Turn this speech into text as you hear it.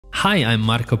Hi, I'm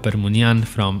Marco Permunian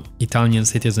from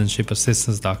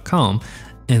ItalianCitizenshipAssistance.com,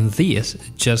 and this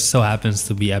just so happens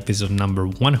to be episode number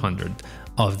 100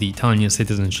 of the Italian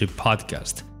Citizenship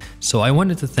podcast. So I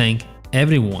wanted to thank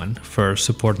everyone for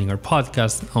supporting our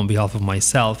podcast on behalf of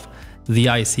myself, the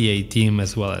ICA team,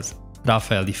 as well as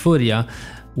Rafael di Furia.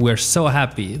 We're so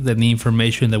happy that the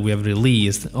information that we have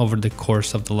released over the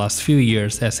course of the last few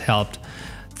years has helped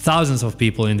thousands of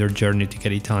people in their journey to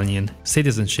get Italian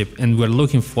citizenship, and we're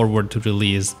looking forward to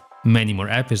release many more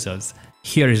episodes.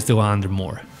 Here is the 100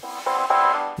 more.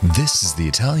 This is the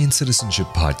Italian Citizenship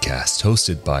Podcast,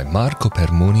 hosted by Marco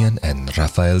Permunian and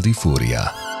Rafael di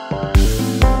Furia.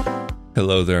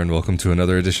 Hello there, and welcome to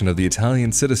another edition of the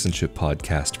Italian Citizenship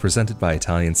Podcast, presented by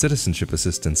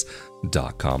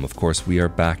ItalianCitizenshipAssistance.com. Of course, we are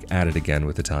back at it again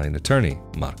with Italian attorney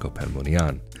Marco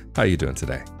Permunian. How are you doing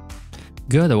today?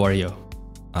 Good, how are you?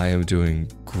 I am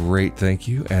doing great, thank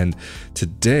you. And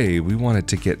today we wanted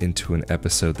to get into an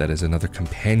episode that is another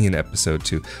companion episode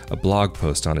to a blog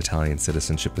post on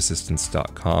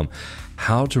ItalianCitizenshipAssistance.com,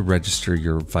 how to register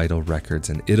your vital records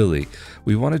in Italy.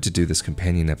 We wanted to do this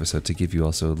companion episode to give you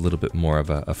also a little bit more of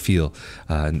a feel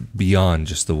beyond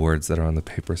just the words that are on the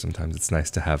paper. Sometimes it's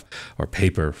nice to have, or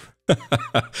paper,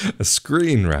 a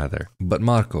screen rather. But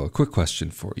Marco, a quick question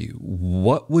for you.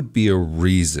 What would be a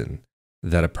reason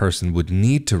that a person would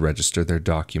need to register their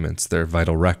documents, their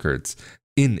vital records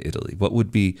in Italy? What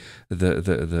would be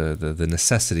the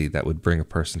necessity that would bring a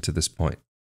person to this point?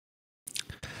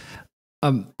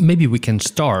 Maybe we can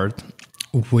start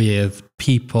with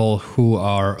people who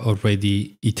are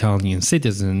already Italian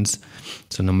citizens.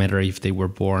 So no matter if they were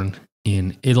born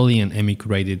in Italy and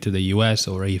emigrated to the US,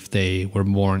 or if they were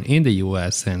born in the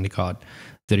US and got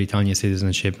their Italian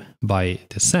citizenship by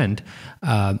descent,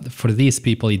 for these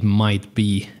people, it might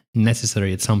be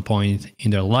necessary at some point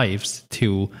in their lives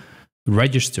to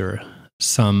register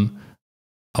some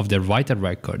of their vital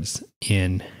records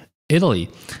in Italy.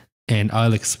 And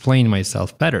I'll explain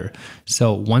myself better.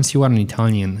 So once you are an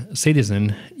Italian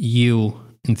citizen, you,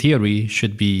 in theory,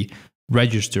 should be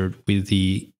registered with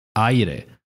the AIRE.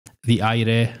 The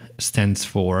AIRE stands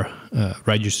for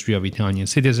Registry of Italian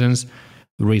Citizens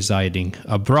residing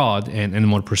abroad, and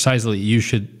more precisely, you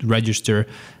should register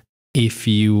if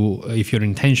your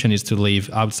intention is to live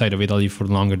outside of Italy for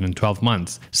longer than 12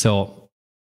 months. So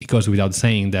it goes without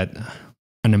saying that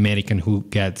an American who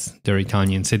gets their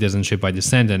Italian citizenship by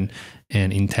descent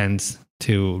and intends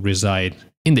to reside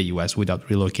in the US without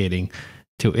relocating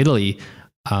to Italy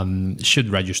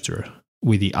should register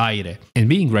with the AIRE. And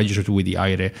being registered with the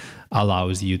AIRE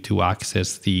allows you to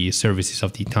access the services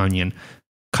of the Italian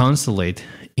consulate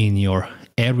in your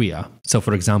area. So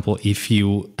for example, if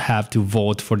you have to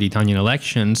vote for the Italian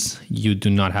elections, you do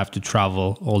not have to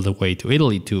travel all the way to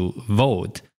Italy to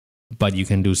vote, but you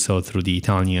can do so through the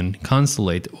Italian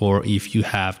consulate. Or if you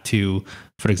have to,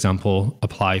 for example,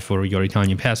 apply for your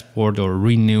Italian passport or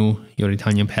renew your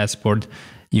Italian passport,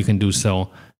 you can do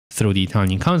so through the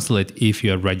Italian consulate if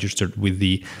you are registered with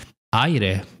the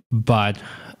AIRE. But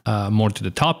more to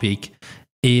the topic,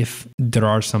 if there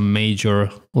are some major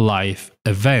life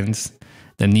events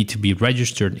that need to be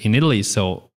registered in Italy,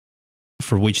 so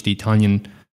for which the Italian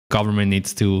government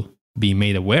needs to be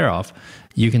made aware of,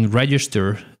 you can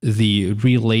register the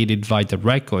related vital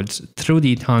records through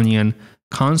the Italian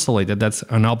consulate. That's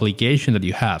an obligation that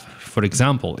you have. For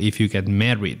example, if you get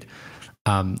married,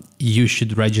 you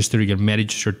should register your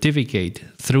marriage certificate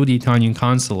through the Italian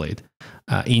consulate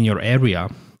in your area,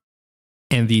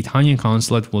 and the Italian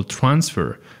consulate will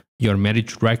transfer your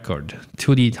marriage record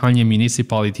to the Italian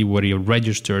municipality where you're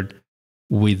registered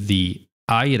with the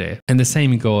AIRE. And the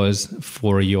same goes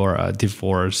for your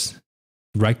divorce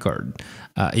record.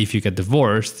 If you get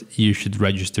divorced, you should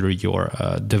register your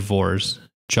divorce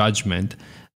judgment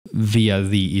via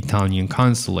the Italian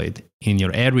consulate in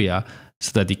your area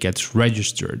so that it gets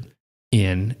registered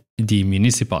in the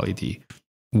municipality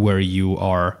where you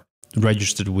are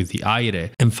registered with the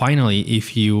AIRE. And finally,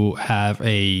 if you have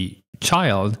a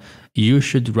child, you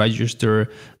should register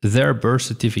their birth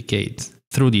certificate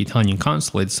through the Italian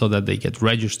consulate so that they get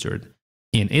registered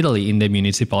in Italy in the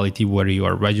municipality where you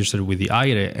are registered with the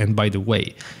AIRE. And by the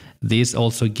way, this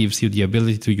also gives you the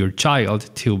ability to your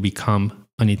child to become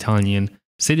an Italian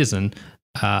citizen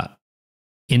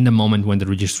in the moment when the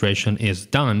registration is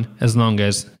done, as long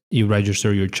as you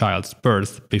register your child's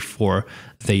birth before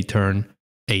they turn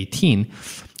 18.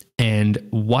 And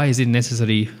why is it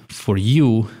necessary for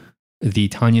you, the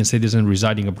Italian citizen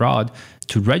residing abroad,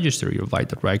 to register your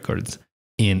vital records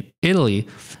in Italy?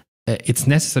 It's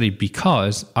necessary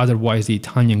because otherwise the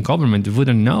Italian government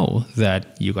wouldn't know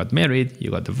that you got married,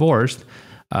 you got divorced,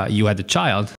 you had a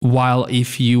child. While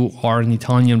if you are an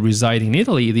Italian residing in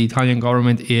Italy, the Italian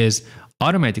government is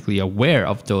automatically aware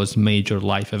of those major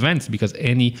life events, because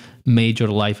any major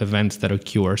life events that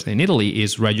occurs in Italy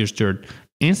is registered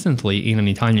instantly in an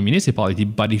Italian municipality.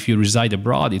 But if you reside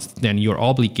abroad, it's then your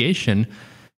obligation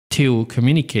to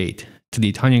communicate to the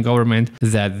Italian government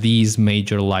that these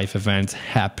major life events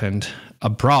happened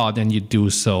abroad, and you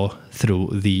do so through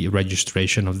the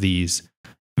registration of these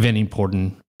very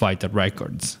important vital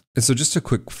records. And so just a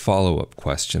quick follow-up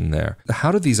question there.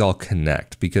 How do these all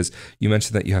connect? Because you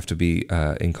mentioned that you have to be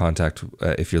in contact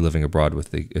if you're living abroad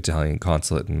with the Italian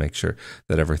consulate and make sure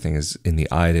that everything is in the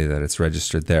IDE, that it's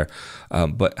registered there.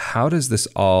 But how does this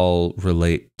all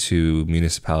relate to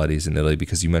municipalities in Italy?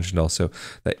 Because you mentioned also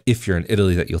that if you're in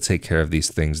Italy, that you'll take care of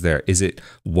these things there. Is it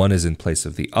one is in place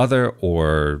of the other,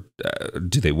 or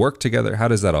do they work together? How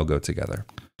does that all go together?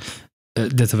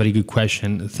 That's a very good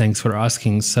question. Thanks for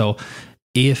asking. So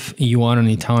if you are an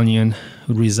Italian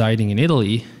residing in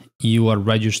Italy, you are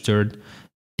registered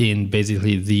in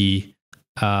basically the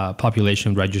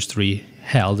population registry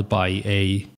held by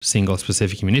a single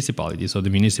specific municipality. So the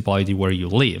municipality where you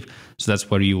live. So that's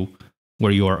where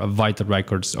your vital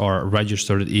records are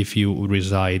registered if you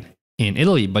reside in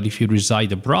Italy. But if you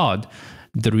reside abroad,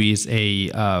 there is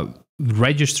a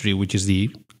registry, which is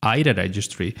the IDE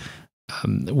registry,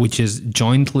 which is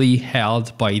jointly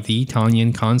held by the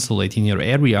Italian consulate in your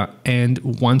area and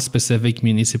one specific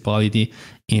municipality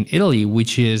in Italy,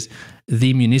 which is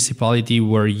the municipality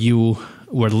where you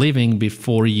were living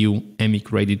before you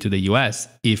emigrated to the US,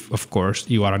 if, of course,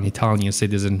 you are an Italian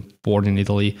citizen born in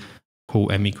Italy who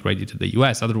emigrated to the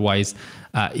US. Otherwise,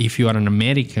 if you are an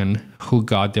American who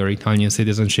got their Italian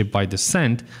citizenship by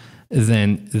descent,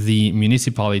 then the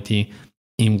municipality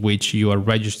in which you are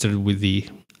registered with the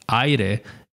IDE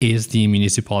is the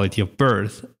municipality of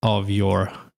birth of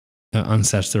your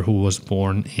ancestor who was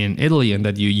born in Italy and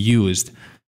that you used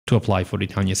to apply for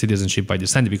Italian citizenship by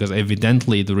descent, because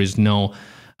evidently there is no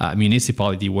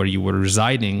municipality where you were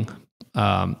residing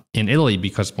in Italy,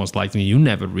 because most likely you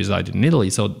never resided in Italy.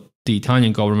 So the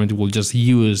Italian government will just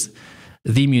use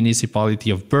the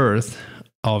municipality of birth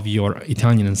of your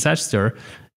Italian ancestor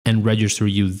and register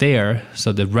you there.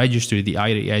 So the registry, the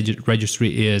IDE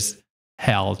registry, is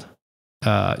held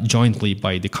jointly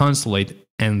by the consulate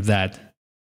and that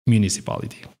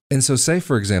municipality. And so say,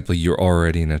 for example, you're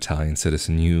already an Italian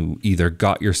citizen. You either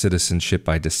got your citizenship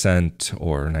by descent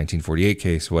or 1948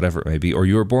 case, whatever it may be, or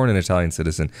you were born an Italian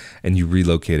citizen and you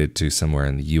relocated to somewhere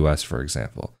in the US, for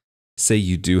example. Say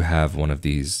you do have one of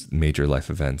these major life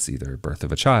events, either birth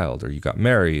of a child or you got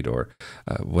married or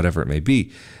whatever it may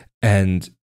be. And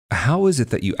how is it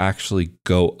that you actually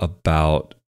go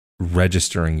about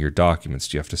registering your documents?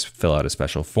 Do you have to fill out a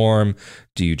special form?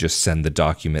 Do you just send the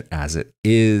document as it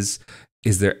is?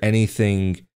 Is there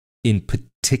anything in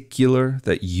particular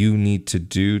that you need to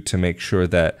do to make sure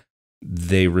that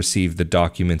they receive the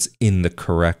documents in the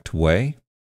correct way?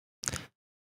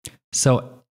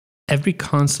 So every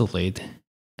consulate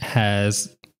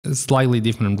has slightly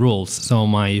different rules. So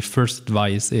my first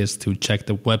advice is to check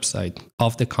the website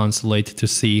of the consulate to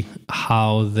see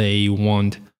how they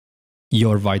want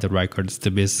your vital records to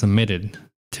be submitted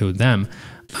to them.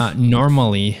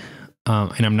 Normally,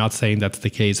 and I'm not saying that's the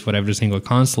case for every single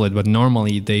consulate, but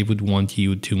normally they would want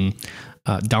you to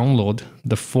download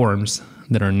the forms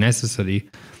that are necessary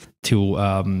to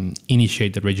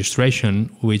initiate the registration,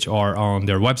 which are on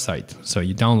their website. So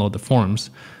you download the forms.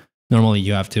 Normally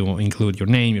you have to include your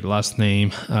name, your last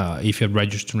name. If you're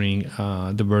registering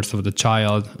the birth of the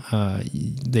child,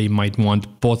 they might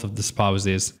want both of the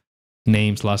spouses'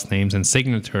 names, last names, and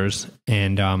signatures.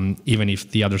 And even if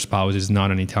the other spouse is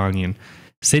not an Italian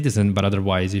citizen, but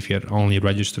otherwise, if you're only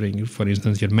registering, for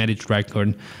instance, your marriage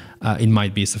record, it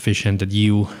might be sufficient that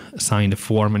you sign the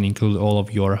form and include all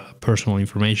of your personal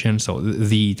information, so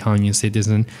the Italian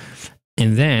citizen.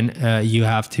 And then you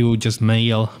have to just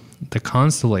mail the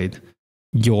consulate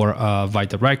your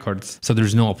vital records. So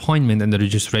there's no appointment, and the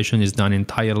registration is done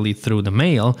entirely through the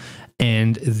mail.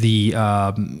 And the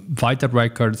vital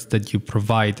records that you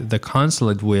provide the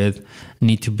consulate with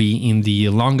need to be in the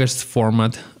longest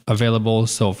format available.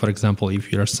 So, for example,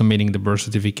 if you're submitting the birth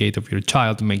certificate of your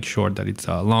child, make sure that it's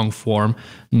a long form,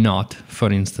 not,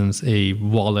 for instance, a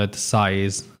wallet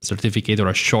size certificate or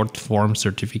a short form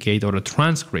certificate or a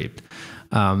transcript.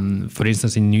 For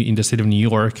instance, in the city of New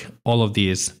York, all of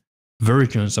these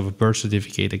versions of a birth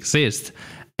certificate exist.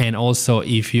 And also,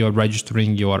 if you're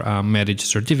registering your marriage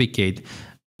certificate,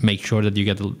 make sure that you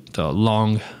get the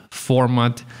long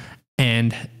format.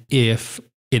 And if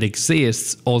it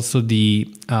exists, also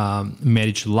the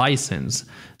marriage license.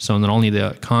 So not only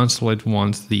the consulate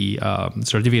wants the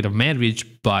certificate of marriage,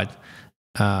 but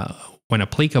when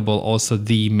applicable, also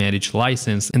the marriage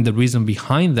license. And the reason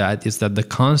behind that is that the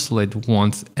consulate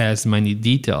wants as many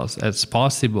details as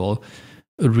possible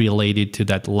related to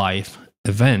that life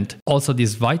event. Also,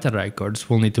 these vital records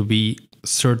will need to be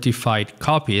certified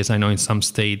copies. I know in some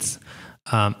states,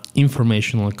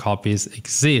 informational copies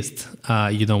exist.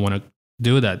 You don't want to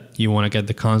do that. You want to get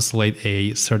the consulate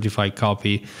a certified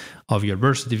copy of your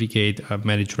birth certificate, a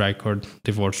marriage record,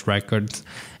 divorce records,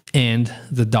 and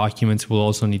the documents will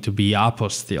also need to be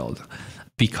apostilled,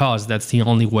 because that's the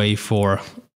only way for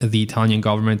the Italian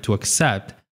government to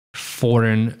accept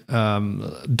foreign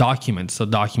documents, so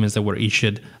documents that were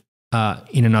issued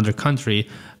in another country,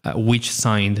 which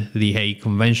signed the Hague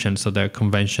Convention, so the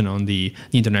convention on the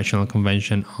International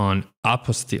Convention on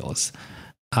Apostilles.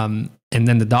 And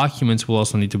then the documents will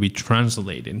also need to be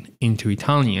translated into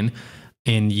Italian,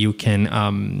 and you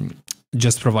can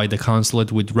just provide the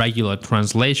consulate with regular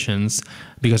translations,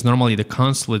 because normally the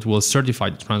consulate will certify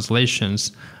the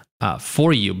translations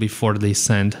for you before they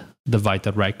send the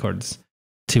vital records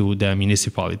to the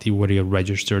municipality where you're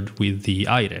registered with the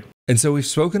AIRE. And so we've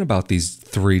spoken about these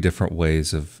three different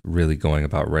ways of really going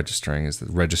about registering. Is that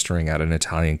registering at an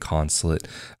Italian consulate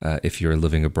if you're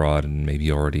living abroad and maybe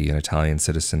already an Italian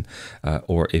citizen,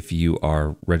 or if you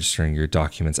are registering your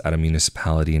documents at a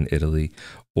municipality in Italy,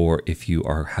 or if you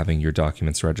are having your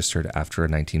documents registered after a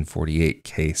 1948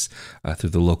 case through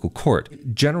the local court.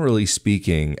 Generally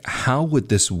speaking, how would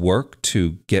this work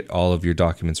to get all of your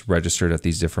documents registered at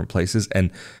these different places?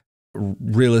 And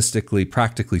realistically,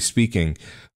 practically speaking,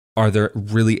 are there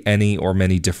really any or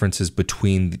many differences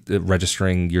between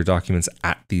registering your documents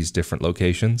at these different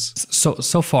locations?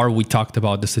 So far, we talked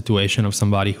about the situation of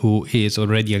somebody who is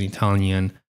already an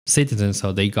Italian citizen,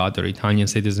 so they got their Italian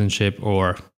citizenship,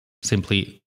 or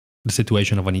simply the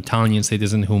situation of an Italian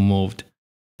citizen who moved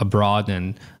abroad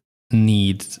and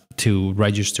needs to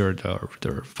register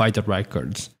their vital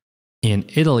records in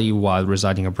Italy while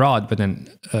residing abroad. But then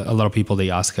a lot of people, they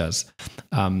ask us,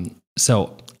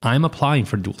 so I'm applying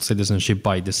for dual citizenship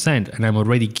by descent, and I'm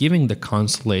already giving the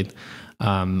consulate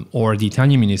or the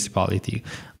Italian municipality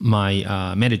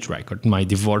my marriage record, my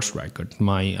divorce record,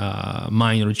 my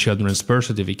minor children's birth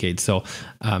certificate. So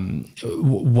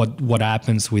what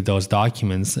happens with those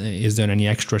documents? Is there any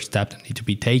extra step that need to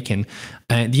be taken?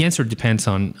 The answer depends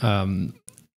on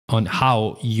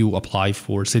how you apply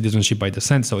for citizenship by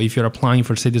descent. So if you're applying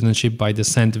for citizenship by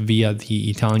descent via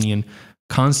the Italian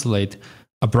consulate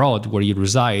abroad where you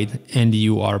reside, and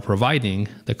you are providing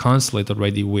the consulate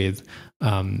already with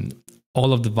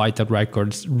all of the vital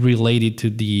records related to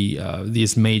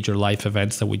these major life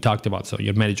events that we talked about, so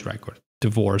your marriage record,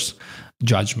 divorce,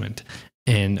 judgment,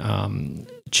 and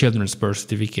children's birth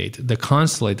certificate, the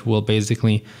consulate will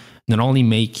basically not only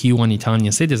make you an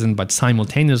Italian citizen, but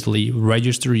simultaneously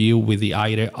register you with the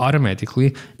AIRE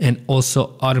automatically, and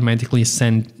also automatically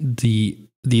send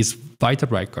these vital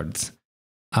records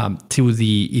to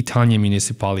the Italian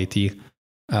municipality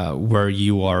where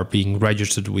you are being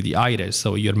registered with the AIRE.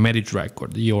 So your marriage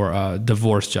record, your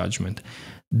divorce judgment,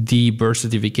 the birth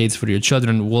certificates for your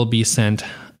children will be sent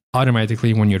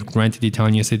automatically when you're granted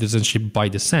Italian citizenship by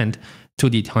descent to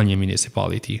the Italian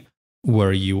municipality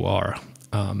where you are,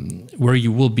 where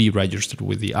you will be registered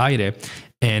with the AIRE.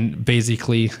 And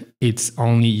basically, it's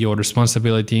only your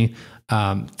responsibility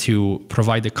to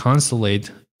provide the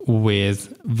consulate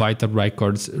with vital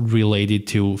records related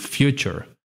to future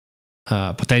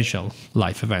potential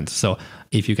life events. So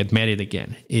if you get married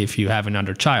again, if you have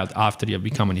another child after you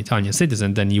become an Italian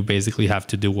citizen, then you basically have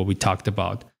to do what we talked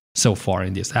about so far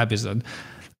in this episode.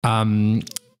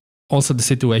 Also, the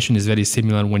situation is very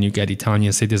similar when you get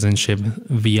Italian citizenship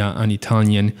via an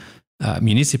Italian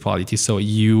municipality. So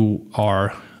you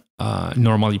are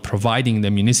normally providing the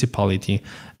municipality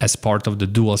as part of the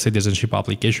dual citizenship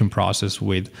application process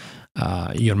with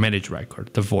your marriage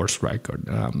record, divorce record,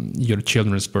 your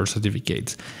children's birth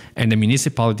certificates. And the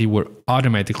municipality will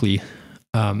automatically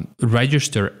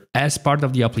register as part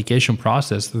of the application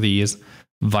process these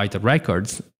vital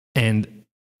records, and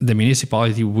the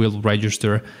municipality will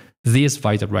register these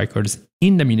vital records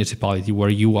in the municipality where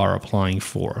you are applying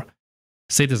for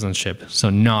citizenship.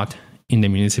 So not in the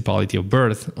municipality of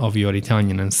birth of your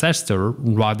Italian ancestor,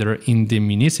 rather in the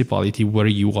municipality where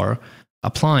you are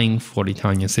applying for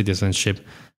Italian citizenship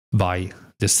by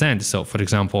descent. So, for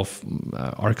example,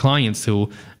 our clients who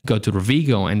go to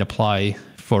Rovigo and apply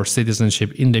for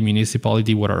citizenship in the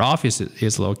municipality where our office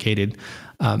is located,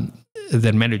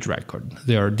 their marriage record,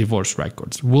 their divorce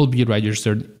records, will be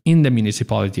registered in the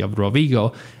municipality of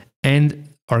Rovigo, and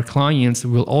our clients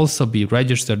will also be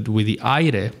registered with the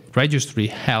AIRE registry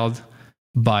held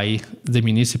by the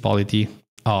municipality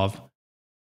of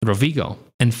Rovigo.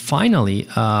 And finally,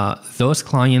 those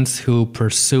clients who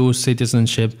pursue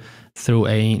citizenship through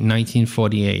a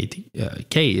 1948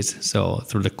 case, so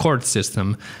through the court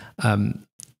system,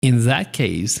 in that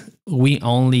case, we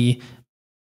only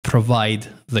provide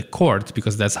the court,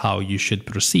 because that's how you should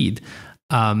proceed,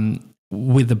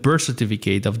 with the birth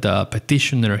certificate of the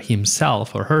petitioner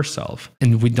himself or herself.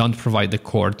 And we don't provide the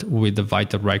court with the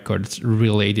vital records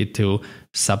related to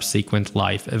subsequent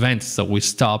life events. So we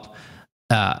stop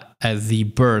at the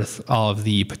birth of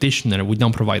the petitioner. We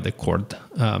don't provide the court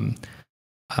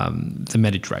the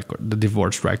marriage record, the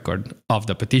divorce record of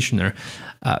the petitioner,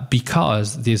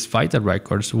 because these vital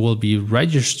records will be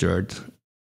registered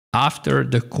after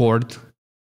the court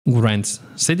grants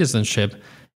citizenship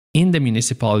in the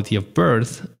municipality of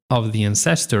birth of the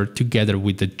ancestor, together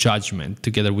with the judgment,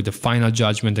 together with the final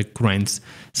judgment that grants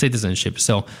citizenship.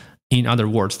 So, in other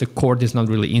words, the court is not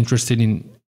really interested in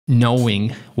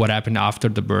knowing what happened after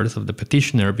the birth of the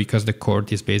petitioner, because the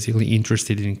court is basically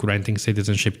interested in granting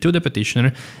citizenship to the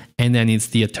petitioner, and then it's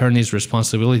the attorney's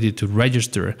responsibility to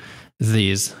register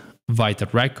these vital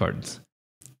records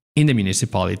in the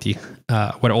municipality,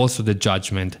 where also the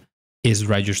judgment is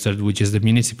registered, which is the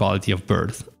municipality of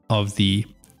birth of the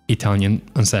Italian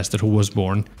ancestor who was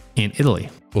born in Italy.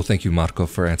 Well, thank you, Marco,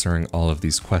 for answering all of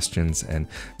these questions and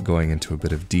going into a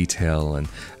bit of detail and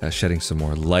shedding some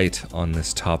more light on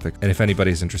this topic. And if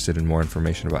anybody's interested in more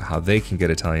information about how they can get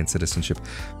Italian citizenship,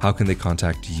 how can they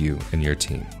contact you and your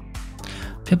team?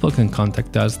 People can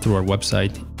contact us through our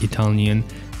website,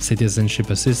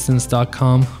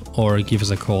 ItalianCitizenshipassistance.com, or give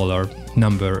us a call. Our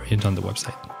number is on the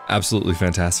website. Absolutely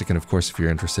fantastic. And of course, if you're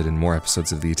interested in more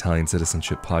episodes of the Italian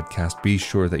Citizenship Podcast, be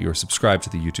sure that you're subscribed to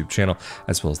the YouTube channel,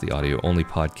 as well as the audio-only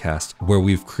podcast, where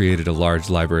we've created a large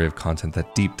library of content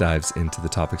that deep dives into the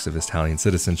topics of Italian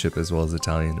citizenship, as well as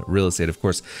Italian real estate. Of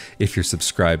course, if you're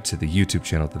subscribed to the YouTube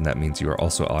channel, then that means you are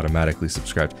also automatically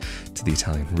subscribed to the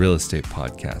Italian Real Estate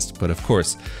Podcast. But of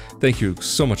course, thank you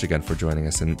so much again for joining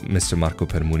us. And Mr. Marco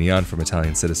Permunian from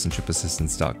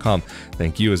ItalianCitizenshipassistance.com,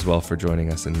 thank you as well for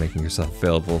joining us and making yourself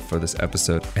available for this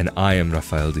episode. And I am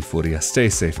Rafael di Furia. Stay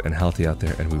safe and healthy out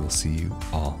there, and we will see you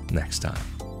all next time.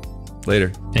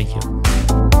 Later. Thank you.